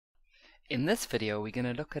In this video, we're going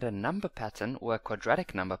to look at a number pattern or a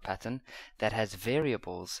quadratic number pattern that has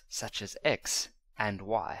variables such as x and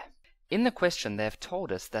y. In the question, they have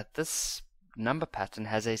told us that this number pattern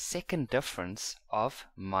has a second difference of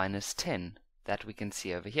minus 10 that we can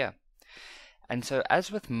see over here. And so as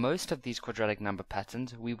with most of these quadratic number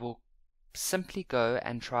patterns, we will simply go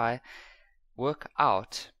and try work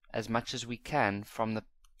out as much as we can from the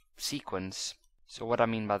sequence. So what I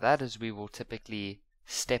mean by that is we will typically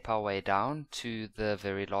step our way down to the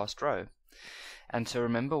very last row. And so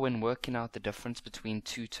remember, when working out the difference between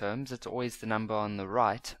two terms, it's always the number on the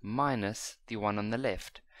right minus the one on the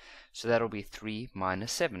left. So that'll be 3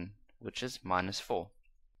 minus 7, which is minus 4.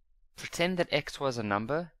 Pretend that x was a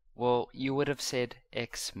number. Well, you would have said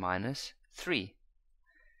x minus 3.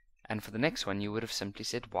 And for the next one, you would have simply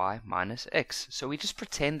said y minus x. So we just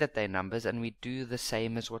pretend that they're numbers and we do the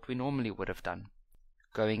same as what we normally would have done.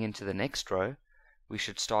 Going into the next row, we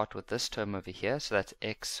should start with this term over here, so that's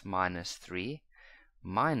x minus 3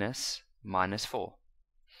 minus minus 4.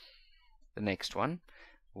 The next one,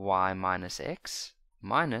 y minus x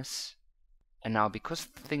minus, and now because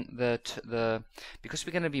because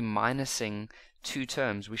we're going to be minusing two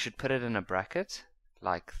terms, we should put it in a bracket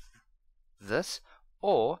like this,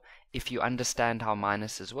 or if you understand how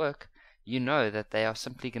minuses work, you know that they are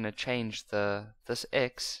simply going to change this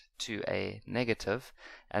x to a negative,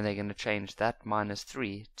 and they're going to change that minus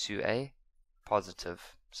 3 to a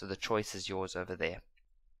positive. So the choice is yours over there.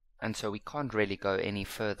 And so we can't really go any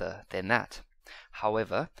further than that.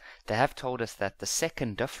 However, they have told us that the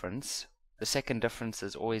second difference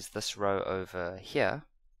is always this row over here,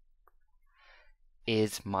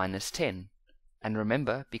 is minus 10. And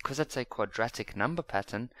remember, because it's a quadratic number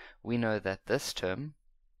pattern, we know that this term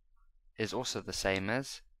is also the same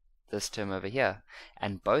as this term over here,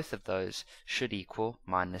 and both of those should equal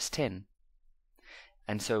minus 10.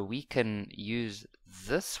 And so we can use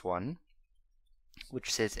this one, which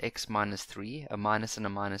says x minus 3, a minus and a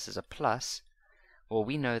minus is a plus. Well,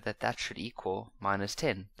 we know that that should equal minus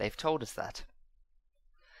 10. They've told us that.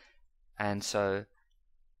 And so,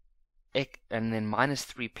 and then minus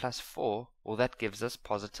 3 plus 4, well, that gives us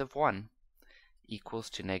positive 1, equals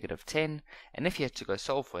to negative 10. And if you had to go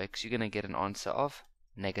solve for x, you're going to get an answer of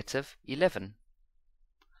negative 11.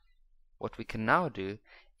 What we can now do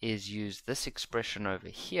is use this expression over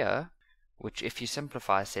here, which if you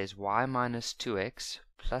simplify says y minus 2x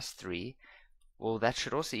plus 3. Well, that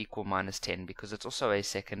should also equal minus 10 because it's also a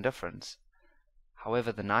second difference.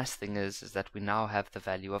 However, the nice thing is that we now have the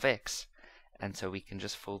value of x, and so we can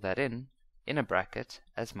just fill that in a bracket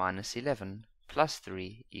as minus 11 plus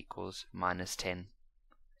 3 equals minus 10.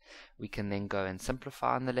 We can then go and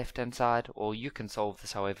simplify on the left hand side, or you can solve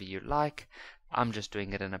this however you like. I'm just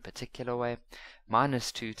doing it in a particular way.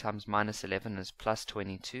 Minus 2 times minus 11 is plus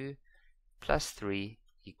 22, plus 3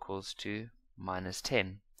 equals to minus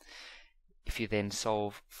 10. If you then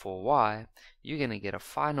solve for y, you're going to get a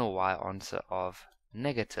final y answer of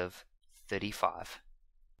negative 35.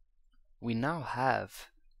 We now have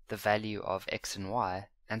the value of x and y,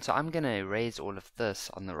 and so I'm going to erase all of this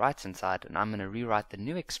on the right hand side, and I'm going to rewrite the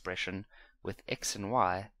new expression with x and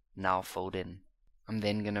y now filled in. I'm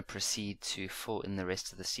then going to proceed to fill in the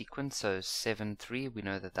rest of the sequence. So 7, 3, we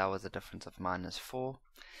know that was a difference of minus 4.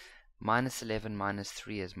 Minus 11 minus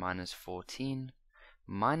 3 is minus 14.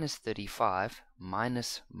 Minus 35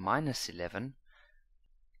 minus minus 11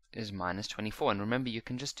 is minus 24. And remember, you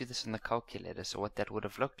can just do this in the calculator. So what that would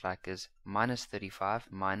have looked like is minus 35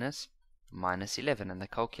 minus minus 11, and the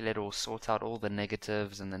calculator will sort out all the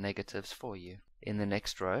negatives and the negatives for you. In the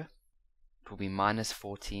next row, it will be minus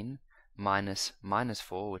 14 minus minus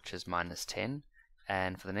 4, which is minus 10,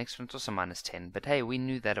 and for the next one it's also minus 10. But hey, we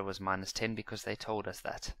knew that it was minus 10 because they told us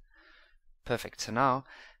that. Perfect. So now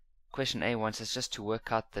question A wants us just to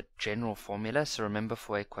work out the general formula. So remember,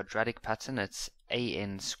 for a quadratic pattern, it's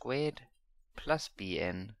an squared plus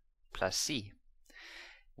bn plus c.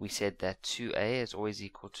 We said that 2a is always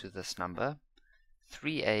equal to this number,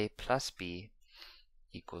 3a plus b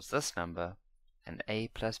equals this number, and a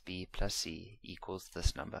plus b plus c equals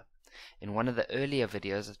this number. In one of the earlier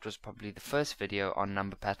videos, it was probably the first video on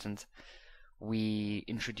number patterns, we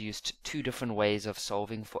introduced two different ways of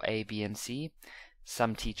solving for a, b, and c.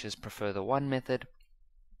 Some teachers prefer the one method,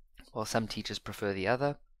 while some teachers prefer the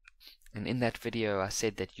other. And in that video, I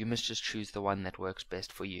said that you must just choose the one that works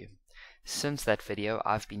best for you. Since that video,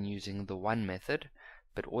 I've been using the one method,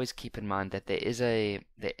 but always keep in mind that there is a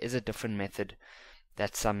different method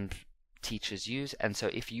that some teachers use. And so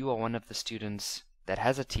if you are one of the students that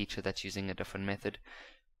has a teacher that's using a different method,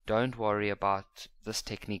 don't worry about this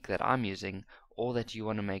technique that I'm using. All that you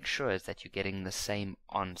want to make sure is that you're getting the same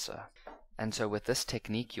answer. And so with this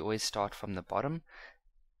technique, you always start from the bottom,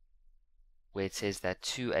 where it says that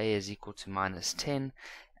 2a is equal to minus 10,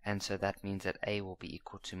 and so that means that a will be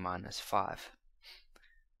equal to minus 5.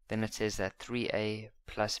 Then it says that 3a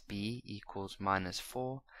plus b equals minus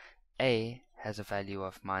 4. A has a value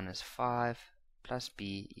of minus 5 plus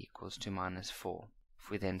b equals to minus 4. If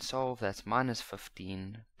we then solve, that's minus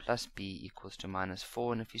 15 plus b equals to minus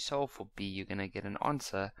 4, and if you solve for b, you're going to get an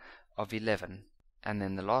answer of 11. And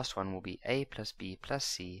then the last one will be a plus b plus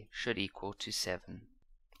c should equal to 7.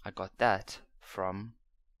 I got that from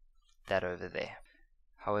that over there.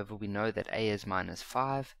 However, we know that a is minus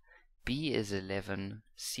 5, b is 11,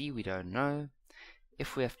 c we don't know.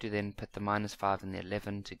 If we have to then put the minus 5 and the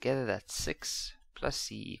 11 together, that's 6 plus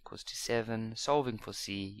c equals to 7. Solving for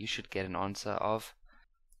c, you should get an answer of,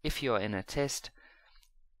 if you are in a test,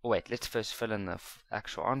 wait, let's first fill in the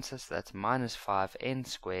actual answer. So that's minus 5n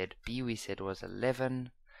squared. B we said was 11,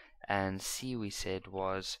 and c we said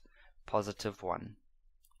was positive 1.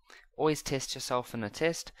 Always test yourself in a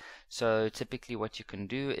test. So typically what you can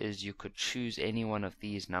do is you could choose any one of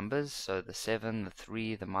these numbers, so the 7, the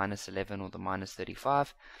 3, the minus 11, or the minus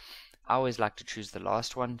 35. I always like to choose the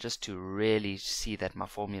last one just to really see that my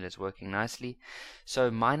formula is working nicely. So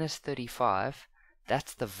minus 35,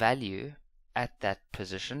 that's the value at that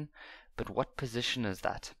position, but what position is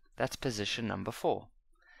that? That's position number 4.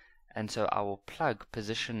 And so I will plug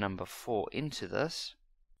position number 4 into this.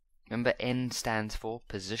 Remember, n stands for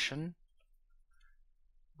position.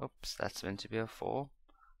 Oops, that's meant to be a 4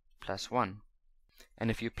 plus 1.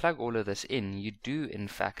 And if you plug all of this in, you do in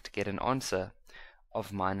fact get an answer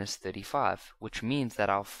of minus 35, which means that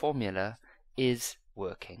our formula is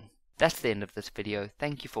working. That's the end of this video.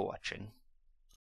 Thank you for watching.